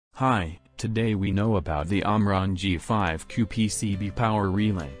Hi, today we know about the Omron G5Q PCB power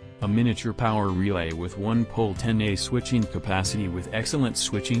relay, a miniature power relay with 1-pole 10A switching capacity with excellent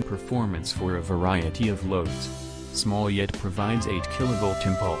switching performance for a variety of loads. Small yet provides 8 kV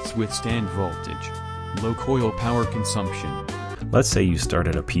impulse withstand voltage. Low coil power consumption. Let's say you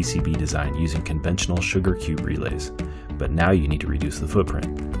started a PCB design using conventional sugar cube relays, but now you need to reduce the footprint.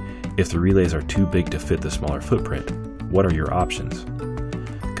 If the relays are too big to fit the smaller footprint, what are your options?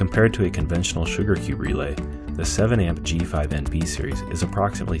 Compared to a conventional sugar cube relay, the 7A G5NB series is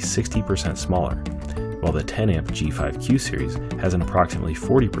approximately 60% smaller, while the 10A G5Q series has an approximately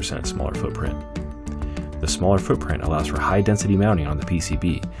 40% smaller footprint. The smaller footprint allows for high density mounting on the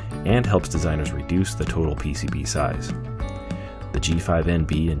PCB and helps designers reduce the total PCB size. The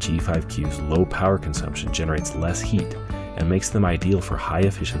G5NB and G5Q's low power consumption generates less heat and makes them ideal for high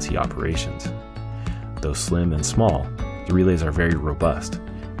efficiency operations. Though slim and small, the relays are very robust,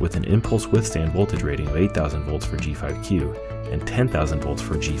 with an impulse withstand voltage rating of 8,000 volts for G5Q and 10,000 volts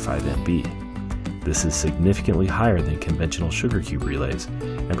for G5NB. This is significantly higher than conventional sugar cube relays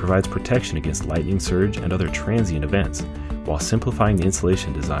and provides protection against lightning surge and other transient events while simplifying the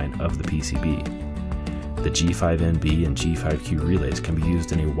installation design of the PCB. The G5NB and G5Q relays can be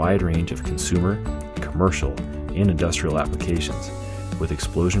used in a wide range of consumer, commercial, and industrial applications, with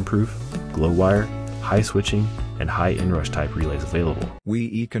explosion-proof, glow wire, high switching, and high inrush type relays available. We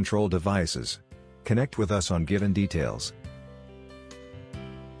e-control devices. Connect with us on given details.